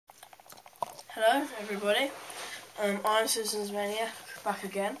Hello everybody, I'm Citizens Maniac, back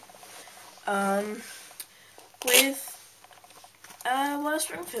again, with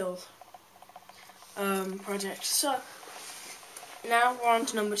Springfield project. So, now we're on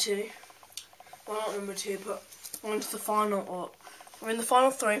to number 2, well not number 2, but we're on to the final, we're in the final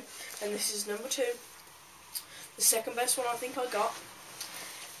 3, and this is number 2, the second best one I think I got,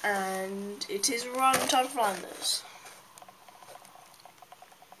 and it is Rod and Todd Flanders.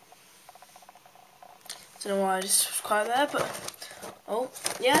 Don't know why I just was quiet there, but oh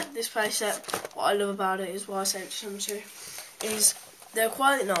yeah, this playset. What I love about it is why I sent it to number 2 is they're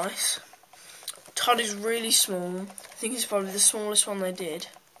quite nice. Todd is really small. I think it's probably the smallest one they did,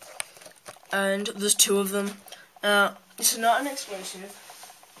 and there's 2 of them. It's not an exclusive.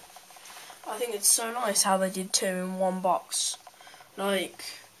 I think it's so nice how they did 2 in one box. Like,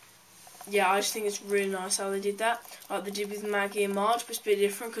 yeah, I just think it's really nice how they did that. Like they did with Maggie and Marge, but it's a bit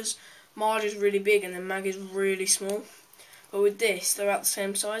different because Marge is really big and then Maggie's really small. But with this, they're about the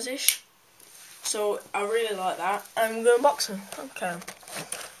same size-ish. So I really like that. And we're going to unbox them. Okay.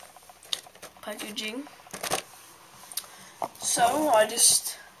 Packaging. So I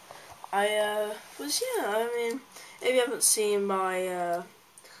mean, if you haven't seen my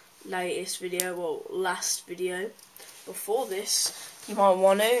latest video, well, last video before this, you might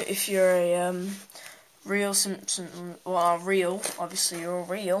want to if you're a real Simpsons, well, real, obviously you're all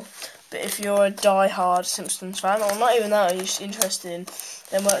real, but if you're a die-hard Simpsons fan, or not even that, or you're just interested in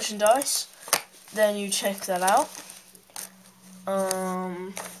their merchandise, then you check that out.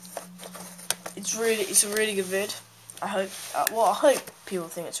 It's a really good vid. I hope people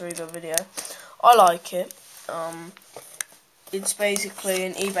think it's a really good video. I like it. It's basically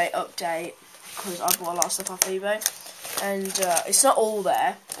an eBay update, because I bought a lot of stuff off eBay. And it's not all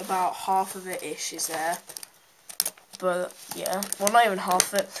there, about half of it ish is there, but yeah, well not even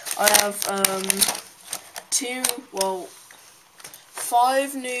half of it. I have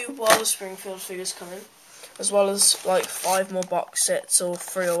 5 new World of Springfield figures coming, as well as like 5 more box sets or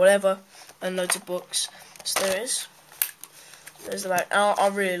 3 or whatever, and loads of books. So there's the back. I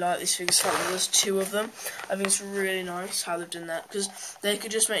really like these figures. There's 2 of them. I think it's really nice how they've done that, because they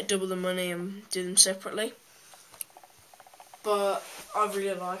could just make double the money and do them separately. But I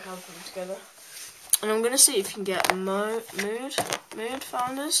really like how they put them together. And I'm going to see if you can get mood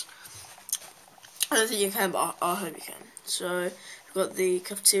Flanders. I don't think you can, but I hope you can. So, we've got the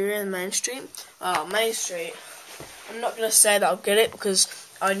cafeteria and Main Street. Main Street, I'm not going to say that I'll get it, because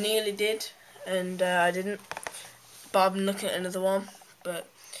I nearly did, and I didn't. But I've been looking at another one. But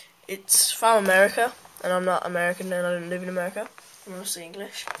it's from America, and I'm not American, and I don't live in America. I'm mostly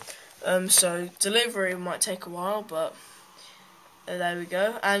English. So, delivery might take a while, but there we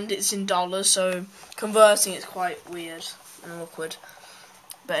go, and it's in dollars, so converting it's quite weird and awkward.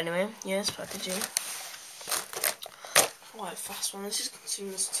 But anyway, yes, packaging. Quite a fast one. This is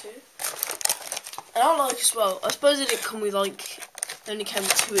consumers too. And I like as well. I suppose it didn't come with it only came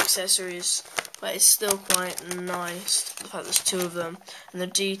with 2 accessories, but it's still quite nice. The fact there's 2 of them, and the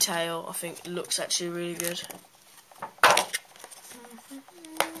detail I think looks actually really good.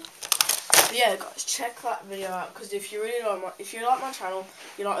 But yeah, guys, check that video out, because if you really like my channel,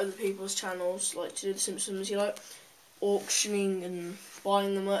 you like other people's channels, like to do the Simpsons, you like auctioning and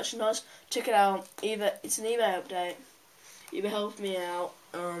buying the merchandise, check it out. It's an eBay update. It helped me out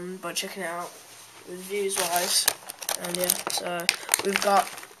by checking it out with views wise, and yeah. So we've got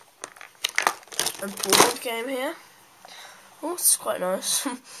a board game here. Oh, it's quite nice.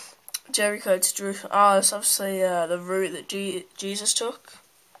 Jericho to Drew. It's obviously the route that Jesus took.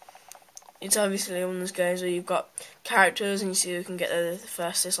 It's obviously one of those games where you've got characters and you see who can get there the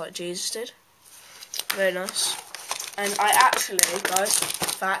fastest, like Jesus did. Very nice. And I actually, guys, in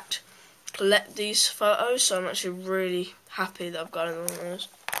fact, collect these photos, so I'm actually really happy that I've got one of those.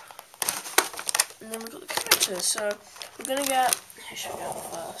 And then we've got the characters, so we're going to get... Who should we get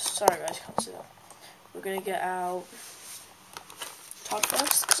out first? Sorry guys, you can't see that. We're going to get out Todd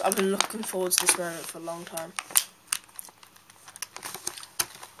first, because I've been looking forward to this moment for a long time.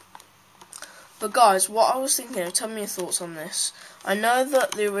 But guys, what I was thinking, tell me your thoughts on this. I know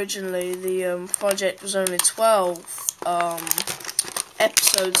that originally the project was only 12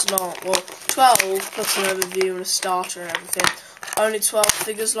 episodes long. Well, 12 plus an overview and a starter and everything. Only 12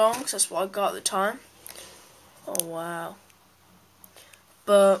 figures long, because that's what I got at the time. Oh wow.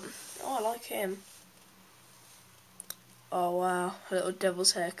 But, oh, I like him. Oh wow, a little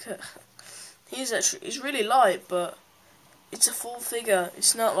devil's haircut. He's really light, but it's a full figure.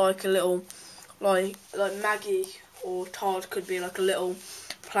 It's not like a little... Like Maggie or Todd could be like a little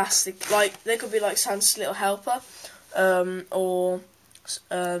plastic, like they could be like Santa's little helper, or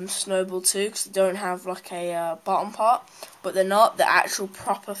Snowball too, because they don't have like a bottom part, but they're not the actual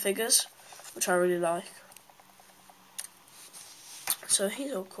proper figures, which I really like. So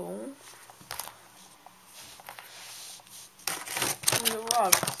he's all cool.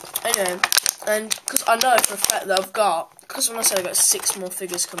 Rod. Anyway, and because I know for a fact that I've got, because when I said I got 6 more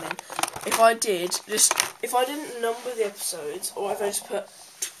figures coming, if I didn't number the episodes, or if I just put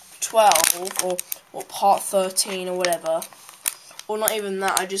 12 or part 13 or whatever, or not even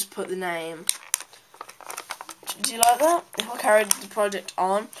that, I just put the name. Do you like that? If I carried the project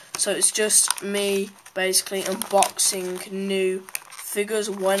on, so it's just me basically unboxing new figures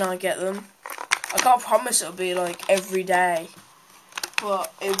when I get them. I can't promise it'll be like every day,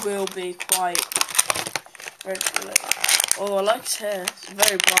 but it will be quite regularly. Oh, I like his hair. It's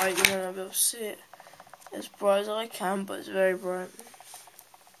very bright. You know, I'll be able to see it as bright as I can, but it's very bright.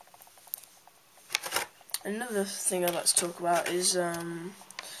 Another thing I'd like to talk about is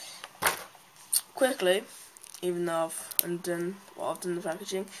quickly, even though I've undone what I've done the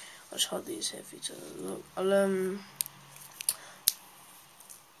packaging, I'll just hold these here for you to look.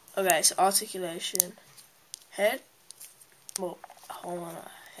 Okay, so articulation, head, well, hold on,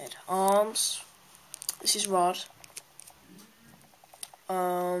 head, arms. This is Rod.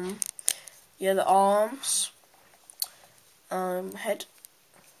 Yeah, the arms, head,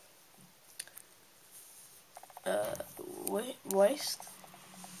 waist,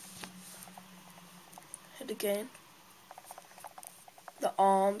 head again, the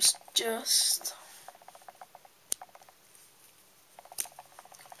arms just,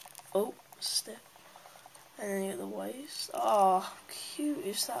 oh, step, and then you get the waist. Oh, cute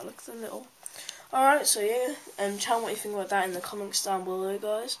is that, look at the little. Alright, so yeah, tell me what you think about that in the comments down below,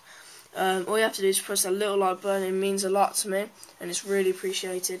 guys. All you have to do is press that little like button. It means a lot to me, and it's really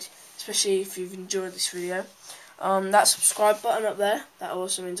appreciated, especially if you've enjoyed this video. That subscribe button up there, that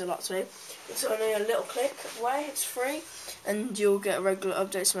also means a lot to me. It's only a little click away, it's free, and you'll get regular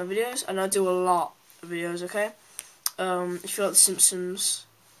updates on my videos, and I do a lot of videos, okay? If you like The Simpsons,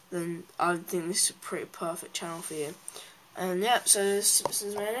 then I think this is a pretty perfect channel for you. And yeah, so this is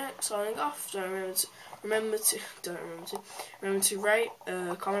Simpsons Maniac signing off. Remember to rate,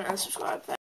 comment, and subscribe.